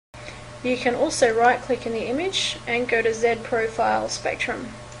you can also right click in the image and go to Z Profile Spectrum.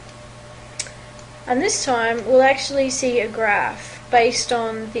 And this time we'll actually see a graph based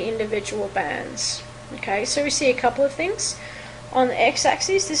on the individual bands. Okay, so we see a couple of things. On the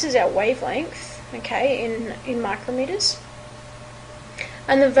x-axis, this is our wavelength, okay, in micrometers.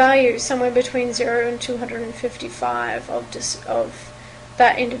 And the value is somewhere between 0 and 255 of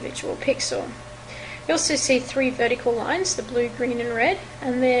that individual pixel. You also see 3 vertical lines, the blue, green and red,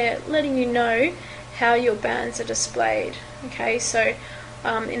 and they're letting you know how your bands are displayed. Okay, so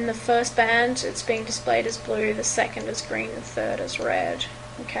in the first band it's being displayed as blue, the second as green, the third as red.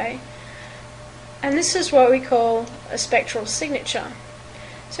 Okay, and this is what we call a spectral signature.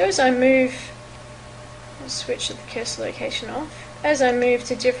 So as I move, I'll switch the cursor location off. As I move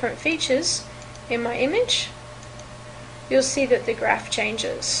to different features in my image, you'll see that the graph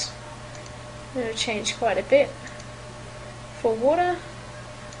changes. It'll change quite a bit for water,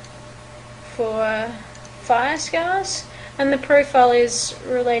 for fire scars, and the profile is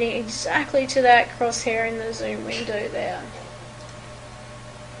relating exactly to that crosshair in the zoom window there.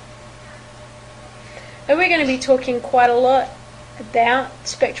 And we're going to be talking quite a lot about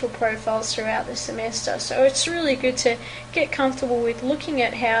spectral profiles throughout the semester, so it's really good to get comfortable with looking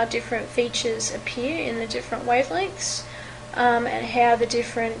at how different features appear in the different wavelengths, and how the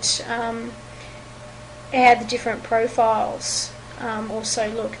different profiles also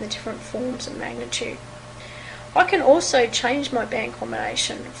look in the different forms and magnitude. I can also change my band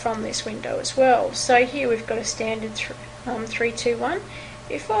combination from this window as well. So here we've got a standard 3, 2, 1.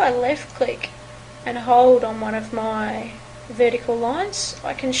 If I left click and hold on one of my vertical lines,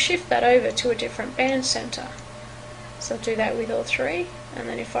 I can shift that over to a different band center. So I'll do that with all 3, and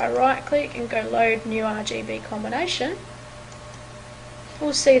then if I right click and go load new RGB combination,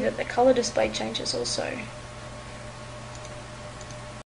 we'll see that the color display changes also.